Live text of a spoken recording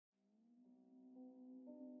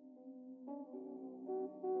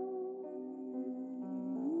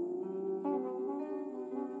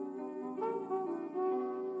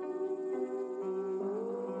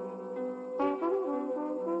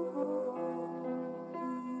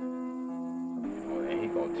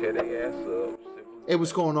Tear their ass up. Hey,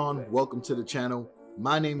 what's going on? Welcome to the channel.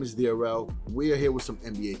 My name is DaReal. We are here with some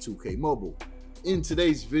NBA 2K Mobile. In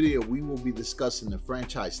today's video, we will be discussing the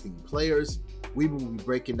franchise themed players. We will be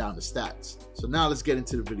breaking down the stats. So now let's get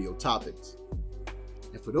into the video topics.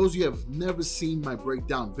 And for those of you who have never seen my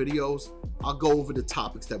breakdown videos, I'll go over the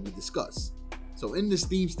topics that we discuss. So in this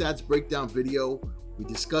theme stats breakdown video, we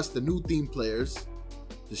discuss the new theme players,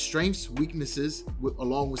 the strengths, weaknesses,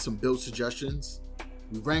 along with some build suggestions.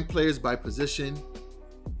 We rank players by position.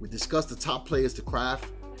 We discuss the top players to craft,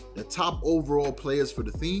 the top overall players for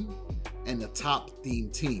the theme, and the top theme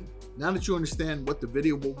team. Now that you understand what the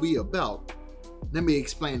video will be about, let me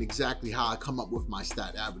explain exactly how I come up with my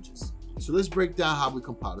stat averages. So let's break down how we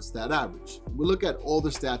compile the stat average. We'll look at all the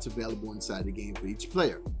stats available inside the game for each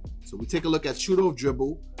player. So we take a look at shoot off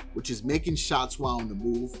dribble, which is making shots while on the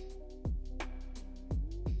move.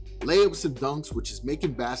 Layups and dunks, which is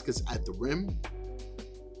making baskets at the rim.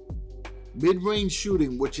 Mid-range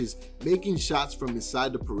shooting, which is making shots from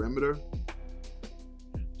inside the perimeter.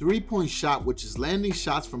 Three-point shot, which is landing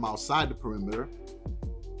shots from outside the perimeter.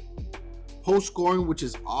 Post scoring, which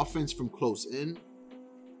is offense from close in.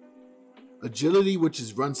 Agility, which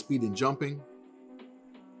is run speed and jumping.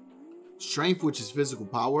 Strength, which is physical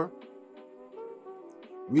power.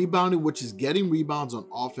 Rebounding, which is getting rebounds on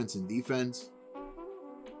offense and defense.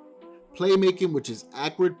 Playmaking, which is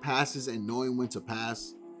accurate passes and knowing when to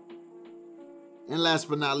pass. And last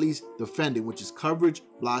but not least, defending, which is coverage,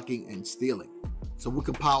 blocking, and stealing. So we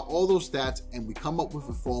compile all those stats and we come up with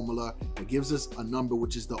a formula that gives us a number,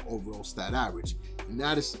 which is the overall stat average. And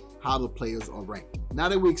that is how the players are ranked. Now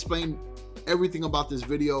that we explained everything about this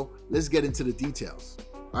video, let's get into the details.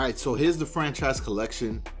 All right, so here's the franchise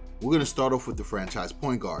collection. We're gonna start off with the franchise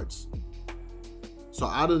point guards. So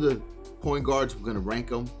out of the point guards, we're gonna rank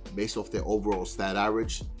them based off their overall stat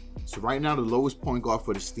average. So right now, the lowest point guard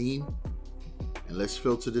for this team, and let's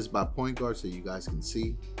filter this by point guard so you guys can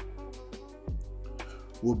see,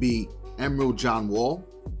 will be Emerald John Wall.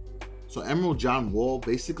 So Emerald John Wall,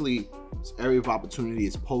 basically his area of opportunity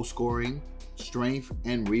is post scoring, strength,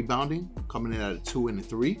 and rebounding, coming in at a 2 and a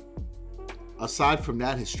 3. Aside from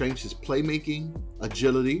that, his strengths is playmaking,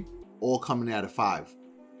 agility, all coming in at a 5.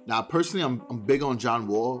 Now personally, I'm big on John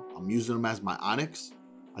Wall. I'm using him as my Onyx.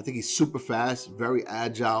 I think he's super fast, very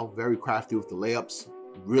agile, very crafty with the layups,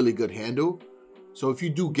 really good handle. So if you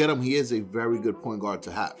do get him, he is a very good point guard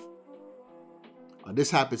to have.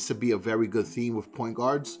 This happens to be a very good theme with point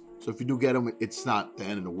guards. So if you do get him, it's not the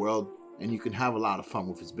end of the world, and you can have a lot of fun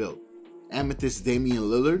with his build. Amethyst Damian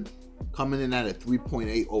Lillard, coming in at a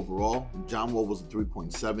 3.8 overall. John Wall was a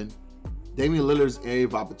 3.7. Damian Lillard's area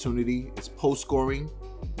of opportunity is post scoring,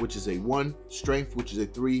 which is a 1, strength, which is a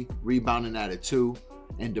 3, rebounding at a 2,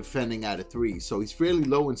 and defending at a 3. So he's fairly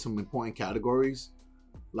low in some important categories,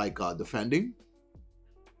 like defending.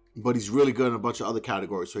 But he's really good in a bunch of other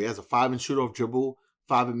categories. So he has a 5 in shoot-off dribble,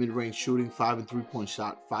 5 in mid-range shooting, 5 in three-point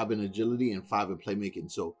shot, 5 in agility, and 5 in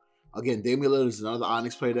playmaking. So again, Damian Lillard is another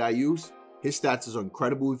Onyx player that I use. His stats are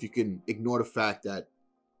incredible if you can ignore the fact that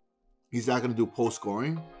he's not going to do post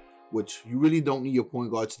scoring, which you really don't need your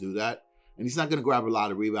point guard to do that. And he's not going to grab a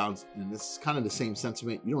lot of rebounds. And this is kind of the same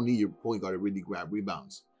sentiment. You don't need your point guard to really grab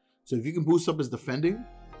rebounds. So if you can boost up his defending,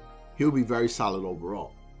 he'll be very solid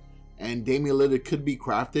overall. And Damian Lillard could be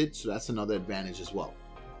crafted, so that's another advantage as well.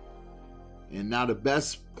 And now the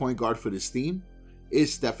best point guard for this team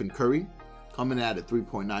is Stephen Curry, coming at a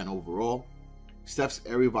 3.9 overall. Steph's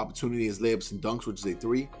area of opportunity is layups and dunks, which is a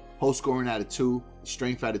 3, post scoring at a 2,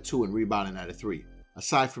 strength at a 2, and rebounding at a 3.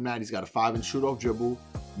 Aside from that, he's got a 5 in shoot off dribble,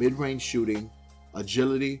 mid-range shooting,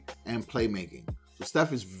 agility, and playmaking. So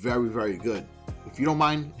Steph is very, very good. If you don't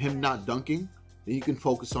mind him not dunking, then you can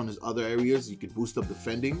focus on his other areas. You can boost up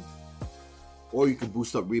defending, or you can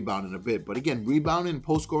boost up rebounding a bit. But again, rebounding and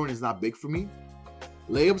post scoring is not big for me.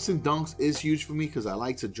 Layups and dunks is huge for me because I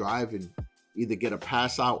like to drive and either get a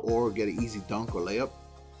pass out or get an easy dunk or layup.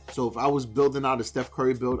 So if I was building out a Steph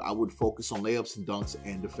Curry build, I would focus on layups and dunks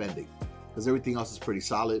and defending, because everything else is pretty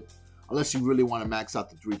solid, unless you really want to max out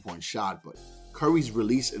the three-point shot. But Curry's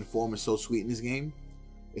release and form is so sweet in this game,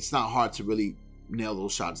 it's not hard to really nail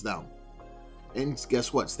those shots down. And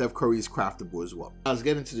guess what? Steph Curry is craftable as well. Now let's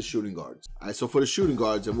get into the shooting guards. All right, so for the shooting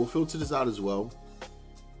guards, and we'll filter this out as well,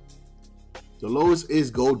 the lowest is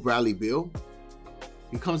Gold Bradley Beal.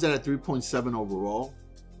 He comes at a 3.7 overall.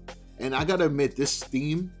 And I gotta admit, this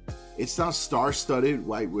theme, it's not star-studded,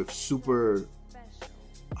 right, with super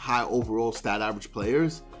high overall stat average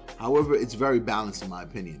players. However, it's very balanced in my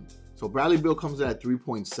opinion. So Bradley Beal comes in at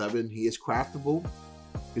 3.7. He is craftable.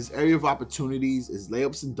 His area of opportunities is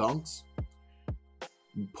layups and dunks,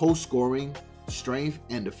 post scoring, strength,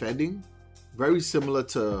 and defending. Very similar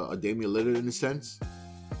to a Damian Lillard in a sense.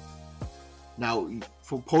 Now,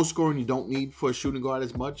 for post scoring, you don't need for a shooting guard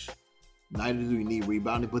as much. Neither do you need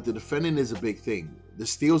rebounding, but the defending is a big thing. The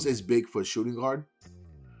steals is big for a shooting guard,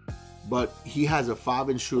 but he has a 5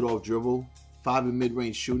 in shoot-off dribble, 5 in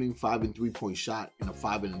mid-range shooting, 5 in three-point shot, and a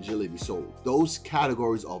 5 in agility. So those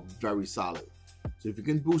categories are very solid. So if you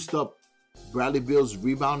can boost up Bradley Beal's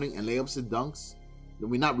rebounding and layups and dunks, then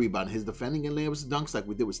we're not rebounding, his defending and layups and dunks like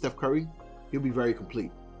we did with Steph Curry, he'll be very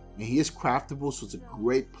complete. And he is craftable, so it's a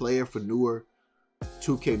great player for newer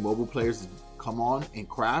 2K mobile players to come on and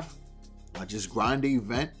craft. Just grind the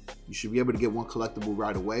event. You should be able to get one collectible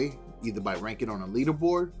right away, either by ranking on a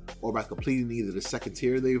leaderboard or by completing either the second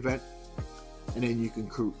tier of the event. And then you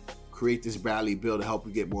can create this Bradley Beal to help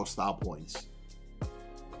you get more style points.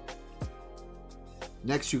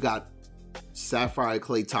 Next, you got Sapphire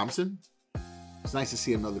Klay Thompson. It's nice to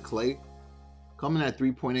see another Klay. Coming at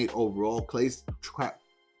 3.8 overall, Klay's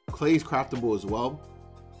craftable as well.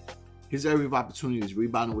 His area of opportunity is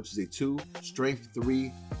rebounding, which is a 2, strength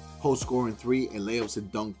 3, post scoring 3, and layups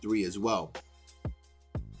and dunk 3 as well.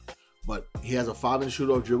 But he has a 5 in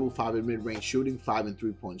shoot-off dribble, 5 in mid-range shooting, 5 in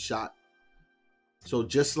three-point shot. So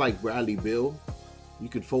just like Bradley Beal, you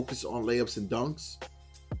could focus on layups and dunks,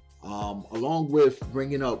 along with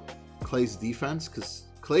bringing up Klay's defense, because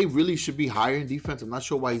Klay really should be higher in defense. I'm not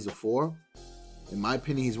sure why he's a 4. In my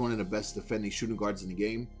opinion, he's one of the best defending shooting guards in the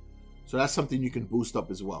game. So that's something you can boost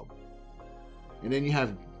up as well. And then you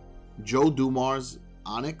have Joe Dumars,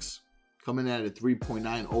 Onyx, coming in at a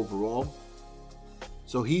 3.9 overall.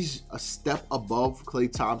 So he's a step above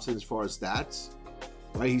Klay Thompson as far as stats.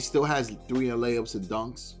 Right? He still has 3 in layups and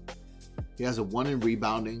dunks. He has a 1 in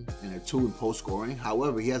rebounding and a 2 in post scoring.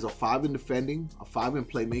 However, he has a 5 in defending, a 5 in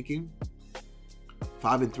playmaking,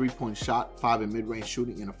 5 in three-point shot, 5 in mid-range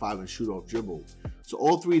shooting, and a 5 in shoot-off dribble. So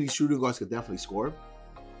all 3 of these shooting guards could definitely score.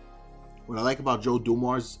 What I like about Joe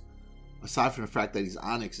Dumars, aside from the fact that he's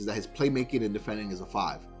Onyx, is that his playmaking and defending is a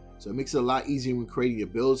 5. So it makes it a lot easier when creating your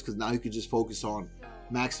builds, because now you can just focus on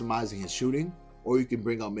maximizing his shooting, or you can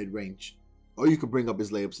bring up mid-range, or you can bring up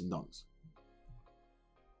his layups and dunks.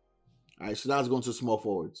 All right, so now let's go into small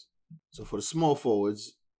forwards. So for the small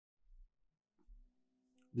forwards,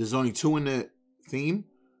 there's only 2 in the theme.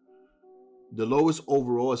 The lowest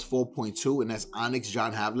overall is 4.2, and that's Onyx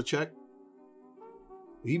John Havlicek.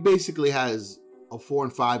 He basically has a 4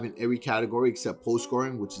 and 5 in every category except post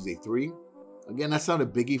scoring, which is a 3. Again, that's not a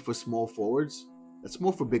biggie for small forwards. That's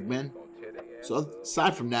more for big men. So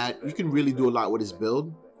aside from that, you can really do a lot with his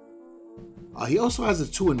build. He also has a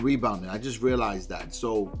 2 in rebounding. I just realized that.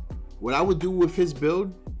 So what I would do with his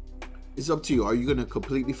build is up to you. Are you going to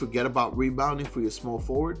completely forget about rebounding for your small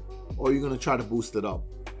forward, or are you going to try to boost it up?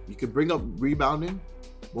 You can bring up rebounding.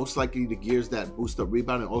 Most likely the gears that boost up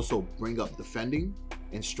rebounding also bring up defending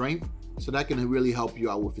and strength. So that can really help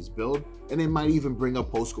you out with his build. And it might even bring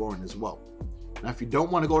up post scoring as well. Now, if you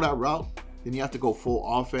don't want to go that route, then you have to go full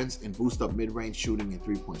offense and boost up mid-range shooting and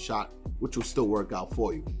three-point shot, which will still work out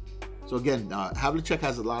for you. So again, Havlicek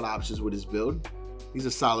has a lot of options with his build. He's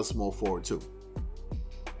a solid small forward too.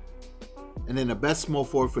 And then the best small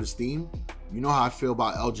forward for this team, you know how I feel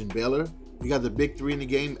about Elgin Baylor. You got the big 3 in the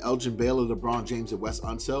game, Elgin Baylor, LeBron James, and Wes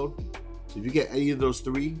Unseld. So if you get any of those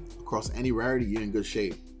 3 across any rarity, you're in good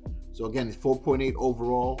shape. So again, it's 4.8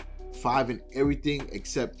 overall, 5 in everything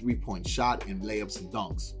except three-point shot and layups and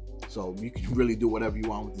dunks. So you can really do whatever you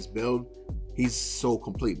want with this build. He's so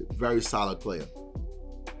complete, very solid player.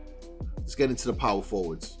 Let's get into the power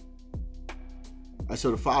forwards. All right,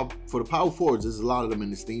 so for the power forwards, there's a lot of them in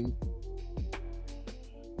this team.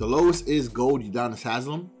 The lowest is Gold Udonis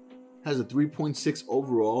Haslem. Has a 3.6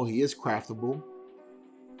 overall. He is craftable.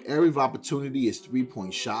 Area of opportunity is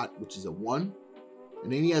three-point shot, which is a 1.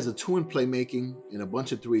 And then he has a 2 in playmaking and a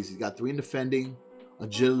bunch of 3s. He's got 3 in defending,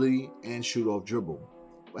 agility, and shoot-off dribble.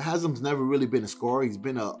 But Haslem's never really been a scorer. He's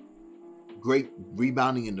been a great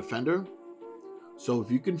rebounding and defender. So if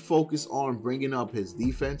you can focus on bringing up his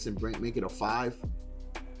defense and make it a 5,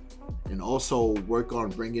 and also work on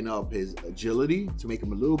bringing up his agility to make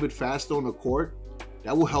him a little bit faster on the court,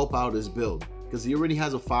 that will help out his build, because he already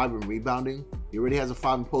has a 5 in rebounding, he already has a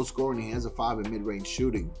 5 in post scoring, and he has a 5 in mid-range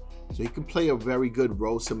shooting. So he can play a very good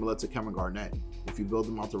role similar to Kevin Garnett if you build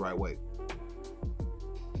him out the right way.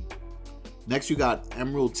 Next, you got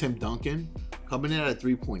Emerald Tim Duncan coming in at a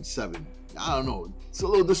 3.7. I don't know, it's a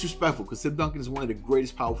little disrespectful because Tim Duncan is one of the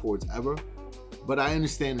greatest power forwards ever. But I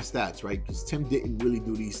understand the stats, right? Because Tim didn't really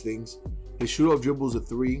do these things. His shoot-off dribble is a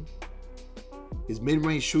 3. His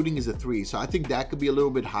mid-range shooting is a 3. So I think that could be a little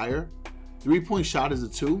bit higher. Three-point shot is a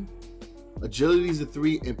 2. Agility is a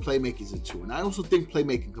 3, and playmaking is a 2. And I also think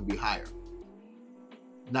playmaking could be higher.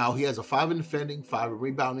 Now, he has a 5 in defending, 5 in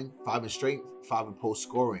rebounding, 5 in strength, 5 in post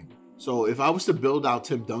scoring. So if I was to build out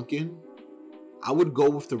Tim Duncan, I would go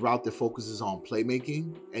with the route that focuses on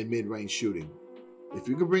playmaking and mid-range shooting. If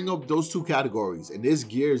you can bring up those 2 categories, and there's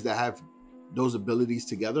gears that have those abilities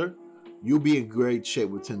together, you'll be in great shape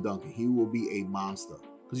with Tim Duncan. He will be a monster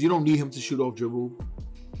because you don't need him to shoot off dribble.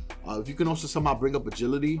 If you can also somehow bring up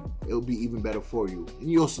agility, it'll be even better for you. And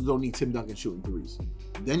you also don't need Tim Duncan shooting threes.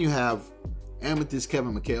 Then you have Amethyst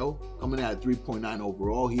Kevin McHale coming in at 3.9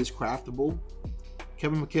 overall. He is craftable.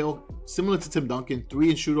 Kevin McHale, similar to Tim Duncan,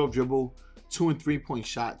 3 in shoot off dribble, 2 in 3-point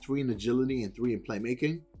shot, 3 in agility, and 3 in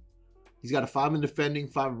playmaking. He's got a 5 in defending,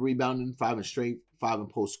 5 in rebounding, 5 in strength, 5 in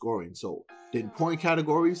post scoring. So the point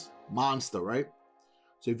categories, monster, right?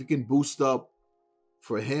 So if you can boost up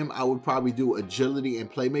for him, I would probably do agility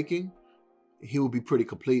and playmaking. He will be pretty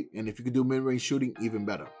complete. And if you could do mid-range shooting, even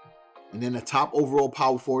better. And then the top overall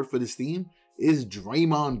power forward for this team is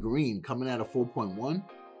Draymond Green, coming at a 4.1.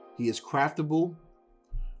 He is craftable.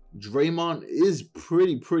 Draymond is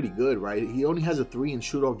pretty good, right? He only has a 3 in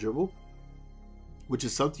shoot off dribble, which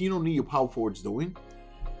is something you don't need your power forwards doing.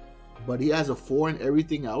 But he has a 4 in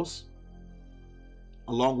everything else,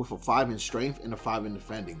 along with a 5 in strength and a 5 in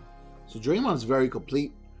defending. So Draymond is very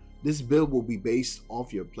complete. This build will be based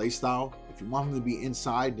off your playstyle. If you want him to be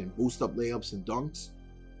inside, then boost up layups and dunks,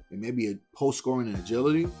 and maybe a post scoring and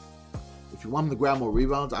agility. If you want him to grab more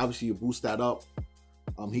rebounds, obviously you boost that up.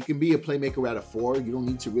 He can be a playmaker at a 4. You don't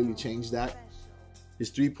need to really change that.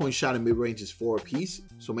 His 3-point shot and mid-range is 4 apiece.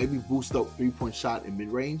 So maybe boost up 3-point shot and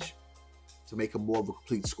mid-range to make him more of a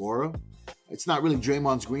complete scorer. It's not really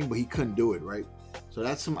Draymond's Green, but he couldn't do it, right? So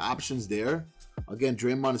that's some options there. Again,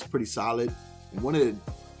 Draymond is pretty solid. And one of the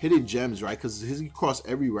hidden gems, right? Because he's across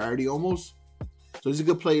every rarity almost. So he's a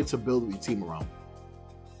good player to build your team around.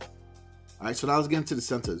 All right, so now let's get into the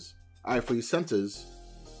centers. All right, for your centers,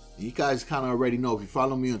 you guys kind of already know. If you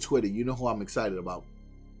follow me on Twitter, you know who I'm excited about.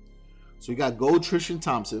 So you got Gold Tristan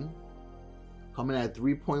Thompson coming at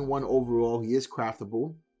 3.1 overall. He is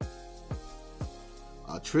craftable.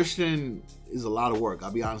 Tristan is a lot of work,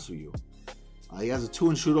 I'll be honest with you. He has a 2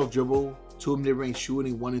 in shoot off dribble, 2 in mid-range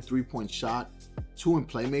shooting, 1 in 3-point shot, 2 in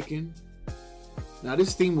playmaking. Now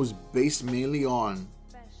this team was based mainly on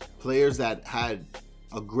players that had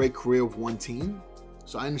a great career with one team.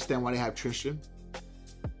 So I understand why they have Tristan.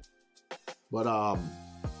 But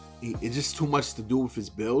it's just too much to do with his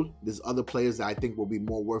build. There's other players that I think will be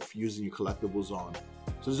more worth using your collectibles on.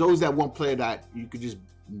 So there's always that one player that you could just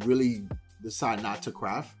really decide not to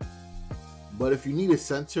craft. But if you need a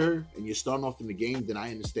center and you're starting off in the game, then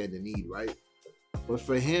I understand the need, right? But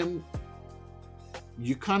for him,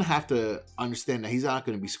 you kind of have to understand that he's not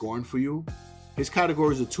going to be scoring for you. His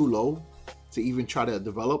categories are too low to even try to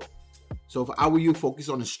develop. So if I were you, focus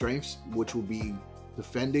on his strengths, which will be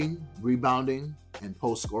defending, rebounding, and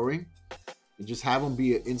post scoring, and just have him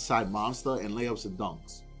be an inside monster and layups and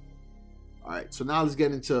dunks. All right, so now let's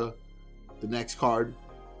get into the next card,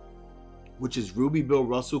 which is Ruby Bill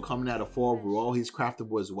Russell coming at a 4 overall. He's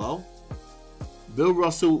craftable as well. Bill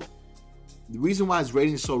Russell, the reason why his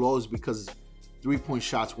rating is so low is because 3-point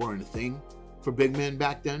shots weren't a thing for big men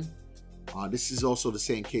back then. This is also the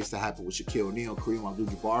same case that happened with Shaquille O'Neal, Kareem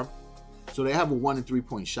Abdul-Jabbar. So they have a 1 in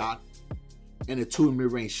 3-point shot and a 2 in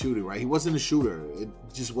mid-range shooter, right? He wasn't a shooter. It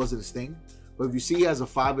just wasn't his thing. But if you see, he has a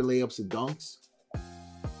 5 in layups and dunks.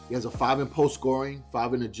 He has a 5 in post scoring,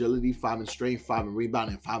 5 in agility, 5 in strength, 5 in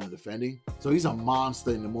rebounding, and 5 in defending. So he's a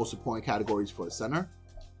monster in the most important categories for a center.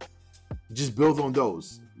 Just build on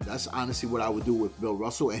those. That's honestly what I would do with Bill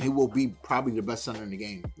Russell, and he will be probably the best center in the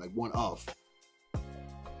game, like one of.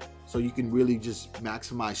 So you can really just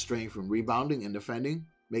maximize strength and rebounding and defending,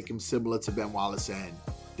 make him similar to Ben Wallace and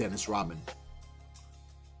Dennis Rodman.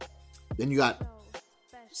 Then you got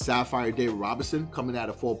Sapphire David Robinson coming at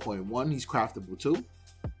a 4.1. He's craftable too.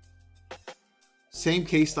 Same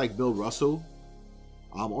case like Bill Russell.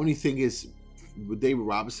 Only thing is, with David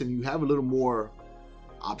Robinson, you have a little more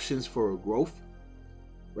options for growth,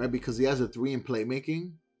 right? Because he has a 3 in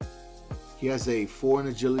playmaking. He has a 4 in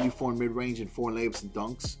agility, 4 in mid-range, and 4 in layups and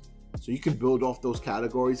dunks. So you can build off those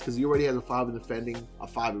categories because he already has a 5 in defending, a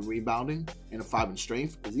 5 in rebounding, and a 5 in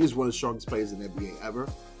strength because he is one of the strongest players in the NBA ever,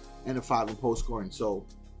 and a 5 in post scoring. So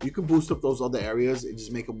you can boost up those other areas and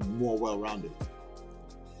just make them more well-rounded.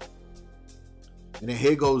 And then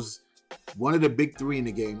here goes one of the big 3 in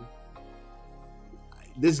the game.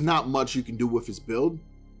 There's not much you can do with his build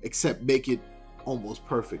except make it almost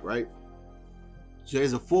perfect, right? So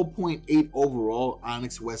there's a 4.8 overall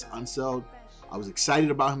Onyx Wes Unseld. I was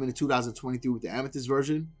excited about him in the 2023 with the Amethyst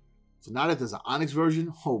version. So now that there's an Onyx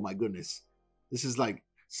version, oh my goodness. This is like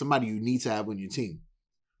somebody you need to have on your team.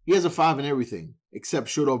 He has a 5 in everything, except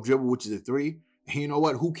shoot off dribble, which is a 3. And you know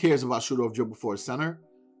what? Who cares about shoot off dribble for a center?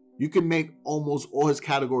 You can make almost all his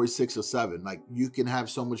categories 6 or 7. Like, you can have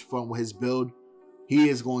so much fun with his build. He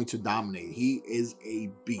is going to dominate. He is a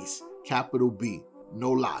beast. Capital B.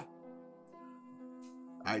 No lie.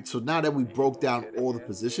 All right, so now that we broke down all the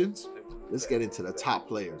positions, let's get into the top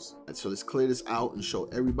players. All right, so let's clear this out and show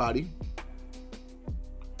everybody.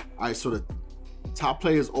 All right, so the top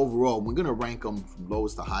players overall, we're going to rank them from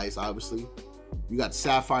lowest to highest, obviously. You got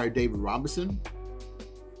Sapphire David Robinson,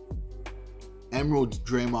 Emerald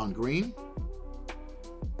Draymond Green,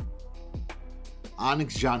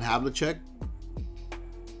 Onyx John Havlicek,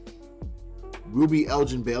 Ruby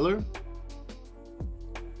Elgin Baylor,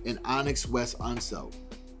 and Onyx Wes Unseld.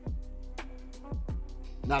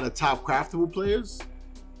 Now the top craftable players.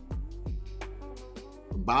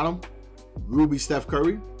 From bottom, Ruby Steph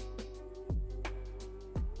Curry,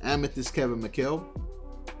 Amethyst Kevin McHale,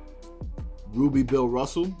 Ruby Bill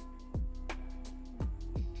Russell,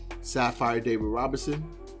 Sapphire David Robinson,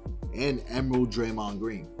 and Emerald Draymond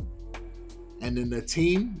Green. And in the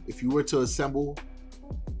team, if you were to assemble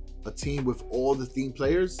a team with all the theme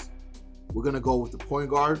players, we're going to go with the point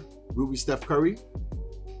guard, Ruby Steph Curry.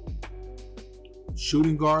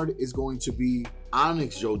 Shooting guard is going to be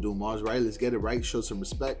Onyx Joe Dumars, right? Let's get it right, show some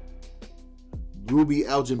respect. Ruby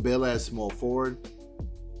Elgin Baylor as small forward.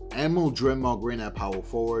 Emerald Draymond Green at power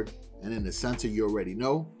forward. And in the center, you already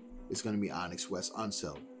know, it's going to be Onyx Wes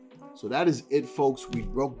Unseld. So that is it, folks. We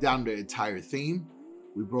broke down the entire theme.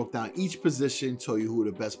 We broke down each position, told you who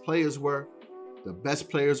the best players were, the best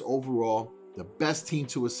players overall, the best team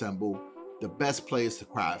to assemble, the best players to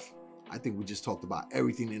craft. I think we just talked about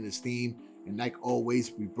everything in this theme. And like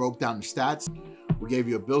always, we broke down the stats. We gave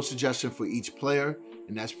you a build suggestion for each player,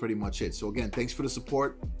 and that's pretty much it. So again, thanks for the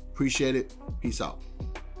support. Appreciate it. Peace out.